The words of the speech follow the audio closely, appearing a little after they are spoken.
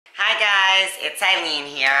Hi guys, it's Ilene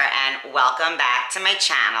here and welcome back to my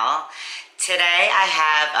channel. Today I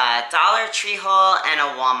have a Dollar Tree haul and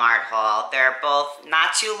a Walmart haul. They're both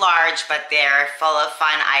not too large, but they're full of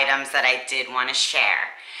fun items that I did want to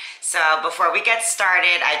share. So before we get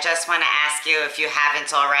started, I just want to ask you, if you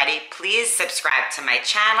haven't already, please subscribe to my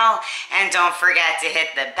channel and don't forget to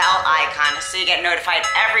hit the bell icon so you get notified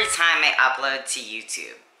every time I upload to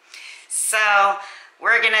YouTube. So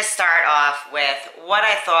we're gonna start off with what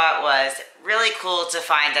I thought was really cool to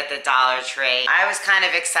find at the Dollar Tree. I was kind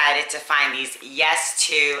of excited to find these Yes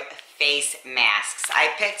To face masks. I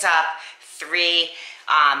picked up three.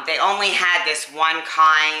 They only had this one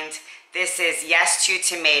kind. This is Yes To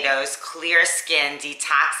Tomatoes Clear Skin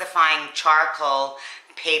Detoxifying Charcoal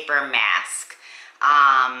Paper Mask.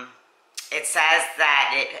 It says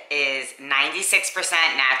that it is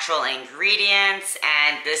 96% natural ingredients,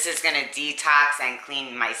 and this is gonna detox and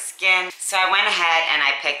clean my skin. So I went ahead and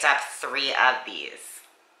I picked up three of these.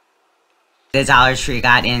 The Dollar Tree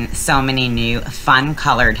got in so many new fun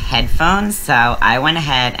colored headphones, so I went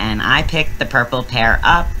ahead and I picked the purple pair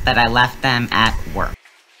up, but I left them at work.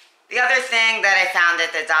 The other thing that I found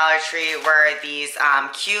at the Dollar Tree were these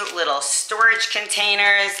cute little storage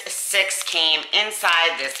containers. 6 came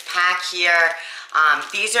inside this pack here.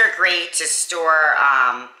 These are great to store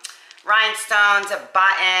rhinestones,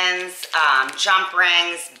 buttons, jump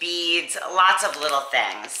rings, beads, lots of little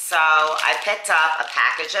things. So I picked up a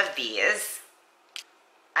package of these.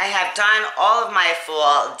 I have done all of my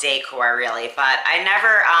fall decor really, but I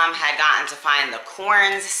never had gotten to find the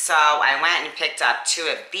corns, so I went and picked up 2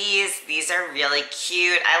 of these. These are really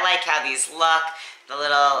cute. I like how these look, the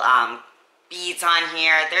little beads on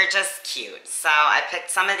here. They're just cute. So I picked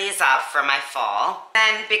some of these up for my fall.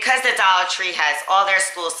 And because the Dollar Tree has all their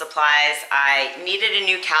school supplies, I needed a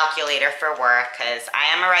new calculator for work because I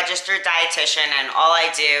am a registered dietitian and all I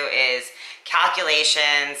do is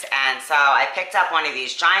calculations, and so I picked up one of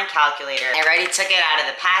these giant calculators. I already took it out of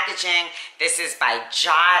the packaging. This is by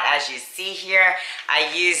Jot, as you see here.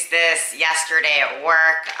 I used this yesterday at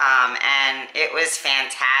work and it was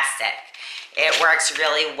fantastic. It works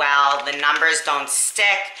really well. The numbers don't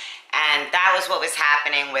stick, and that was what was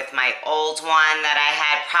happening with my old one that I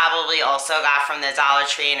had probably also got from the Dollar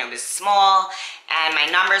Tree, and it was small and my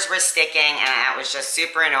numbers were sticking, and that was just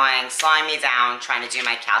super annoying, slowing me down trying to do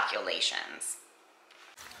my calculations.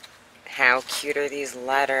 How cute are these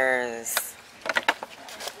letters?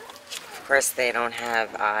 Of course they don't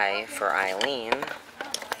have I for Ilene.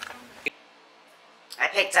 I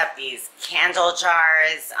picked up these candle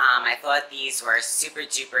jars. I thought these were super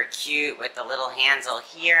duper cute with the little handle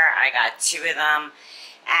here. I got 2 of them,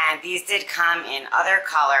 and these did come in other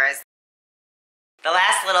colors. The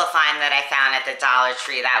last little find that I found at the Dollar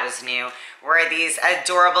Tree that was new were these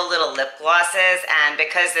adorable little lip glosses, and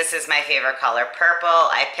because this is my favorite color, purple,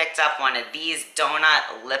 I picked up one of these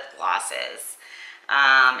donut lip glosses.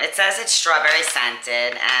 It says it's strawberry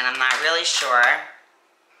scented, and I'm not really sure.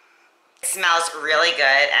 It smells really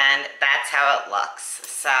good, and that's how it looks.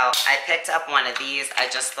 So I picked up one of these. I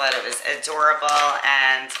just thought it was adorable,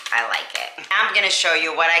 and I like it. Now I'm going to show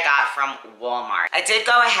you what I got from Walmart. I did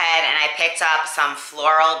go ahead and I picked up some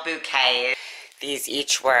floral bouquets. These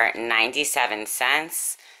each were 97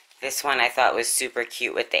 cents. This one I thought was super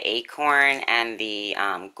cute with the acorn and the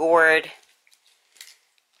gourd.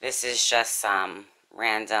 This is just some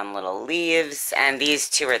random little leaves, and these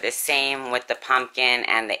 2 are the same with the pumpkin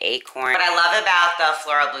and the acorn. What I love about the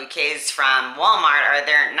floral bouquets from Walmart are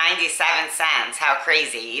they're 97 cents. How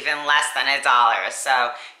crazy, even less than $1.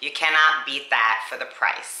 So you cannot beat that for the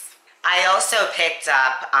price. I also picked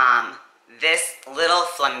up this little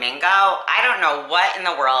flamingo. I don't know what in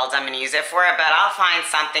the world I'm going to use it for, but I'll find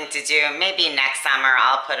something to do. Maybe next summer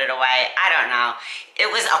I'll put it away. I don't know. It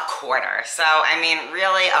was $1, so I mean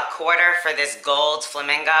really $1 for this gold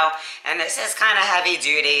flamingo, and this is kind of heavy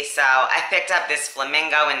duty, so I picked up this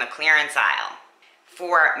flamingo in the clearance aisle.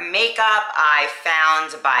 For makeup, I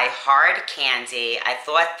found by Hard Candy. I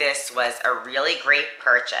thought this was a really great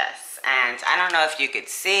purchase, and I don't know if you could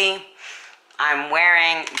see, I'm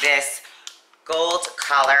wearing this gold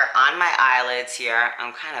color on my eyelids here.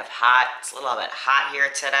 I'm kind of hot. It's a little bit hot here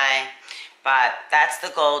today, but that's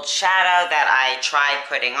the gold shadow that I tried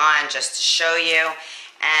putting on just to show you.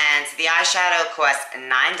 And the eyeshadow cost $9,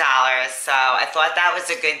 so I thought that was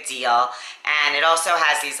a good deal. And it also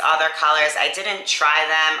has these other colors. I didn't try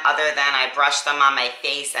them other than I brushed them on my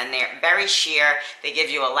face, and they're very sheer. They give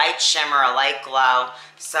you a light shimmer, a light glow.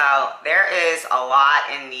 So there is a lot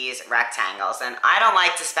in these rectangles, and I don't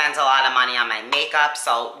like to spend a lot of money on my makeup,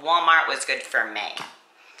 so Walmart was good for me.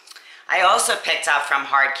 I also picked up from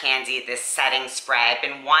Hard Candy this setting spray. I've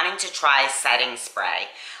been wanting to try setting spray.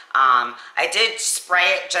 I did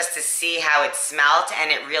spray it just to see how it smelled,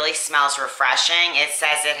 and it really smells refreshing. It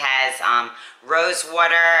says it has rose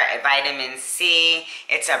water, vitamin C.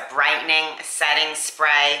 It's a brightening setting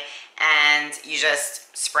spray, and you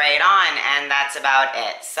just spray it on, and that's about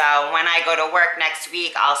it. So when I go to work next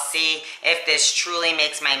week, I'll see if this truly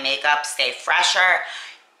makes my makeup stay fresher.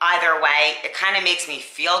 Either way, it kind of makes me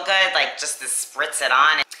feel good, like just to spritz it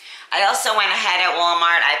on. I also went ahead at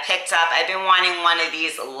Walmart. I've been wanting one of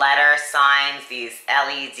these letter signs, these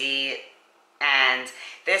LED, and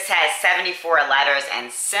this has 74 letters and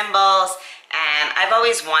symbols, and I've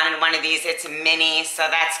always wanted one of these. It's mini, so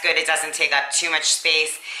that's good. It doesn't take up too much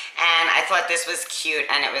space, and I thought this was cute,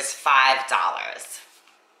 and it was $5.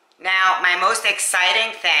 Now, my most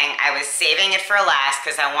exciting thing, I was saving it for last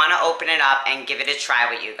because I want to open it up and give it a try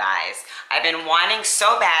with you guys. I've been wanting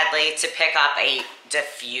so badly to pick up a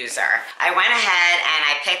diffuser. I went ahead and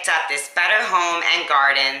I picked up this Better Home &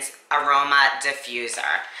 Gardens Aroma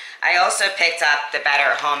Diffuser. I also picked up the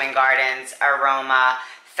Better Home & Gardens Aroma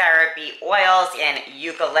Therapy oils in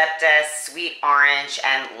eucalyptus, sweet orange,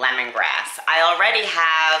 and lemongrass. I already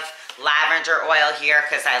have lavender oil here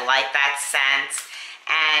because I like that scent.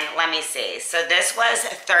 And let me see, so this was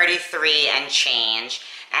 $33 and change,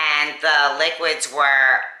 and the liquids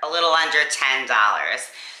were a little under $10.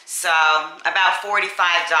 So about $45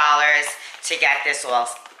 to get this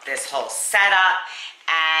whole setup,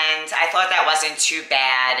 and I thought that wasn't too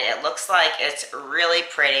bad. It looks like it's really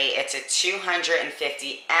pretty. It's a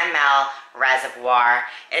 250 ml reservoir.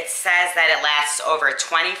 It says that it lasts over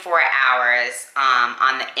 24 hours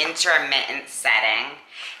on the intermittent setting.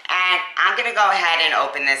 And I'm gonna go ahead and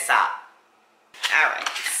open this up. All right,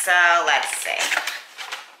 so let's see.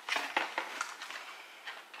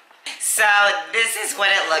 So this is what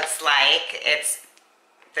it looks like.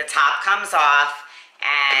 The top comes off,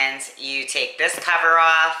 and you take this cover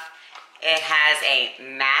off. It has a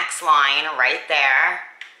Max line right there.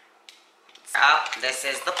 Oh, this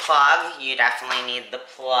is the plug. You definitely need the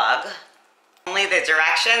plug. Only the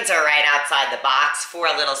directions are right outside the box. 4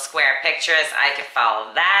 little square pictures. I could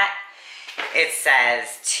follow that. It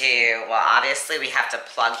says well, obviously we have to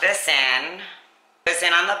plug this in. It goes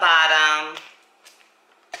in on the bottom.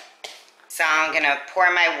 So I'm going to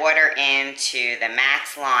pour my water into the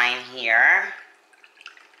Max line here.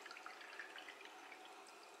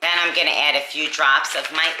 Then I'm going to add a few drops of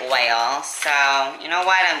my oil. So, you know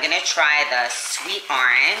what? I'm going to try the sweet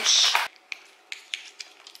orange.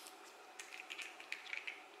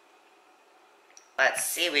 Let's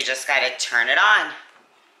see, we just got to turn it on.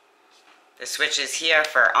 The switch is here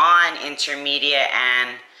for on, intermediate,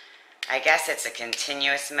 and I guess it's a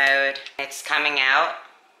continuous mode. It's coming out.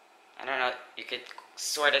 I don't know, you could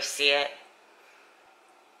sort of see it.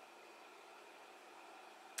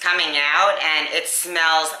 Coming out, and it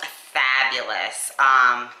smells fabulous.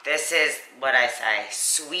 This is what I say,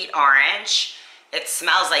 sweet orange. It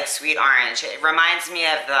smells like sweet orange. It reminds me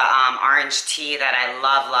of the orange tea that I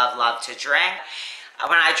love to drink.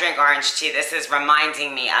 When I drink orange tea, this is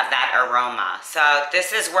reminding me of that aroma. So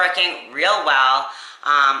this is working real well.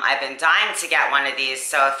 I've been dying to get one of these,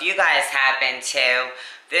 so if you guys happen to,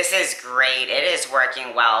 this is great. It is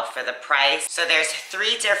working well for the price. So there's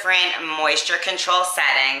 3 different moisture control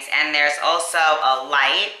settings, and there's also a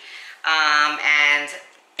light, and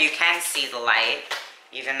you can see the light,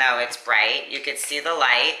 even though it's bright. You could see the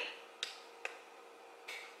light.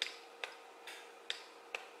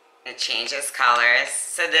 It changes colors.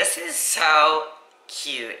 So this is so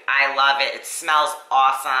cute. I love it. It smells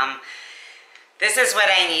awesome. This is what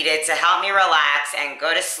I needed to help me relax and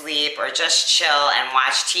go to sleep or just chill and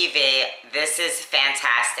watch TV. This is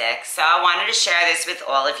fantastic. So I wanted to share this with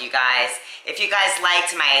all of you guys. If you guys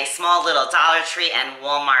liked my small little Dollar Tree and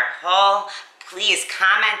Walmart haul, please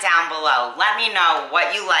comment down below. Let me know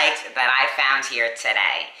what you liked that I found here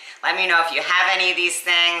today. Let me know if you have any of these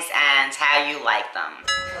things and how you like them.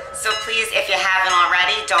 So please, if you haven't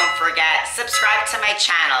already, don't forget, subscribe to my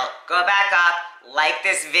channel. Go back up, like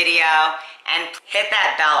this video, and hit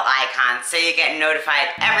that bell icon so you get notified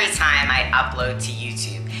every time I upload to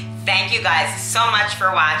YouTube. Thank you guys so much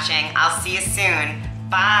for watching. I'll see you soon.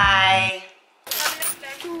 Bye.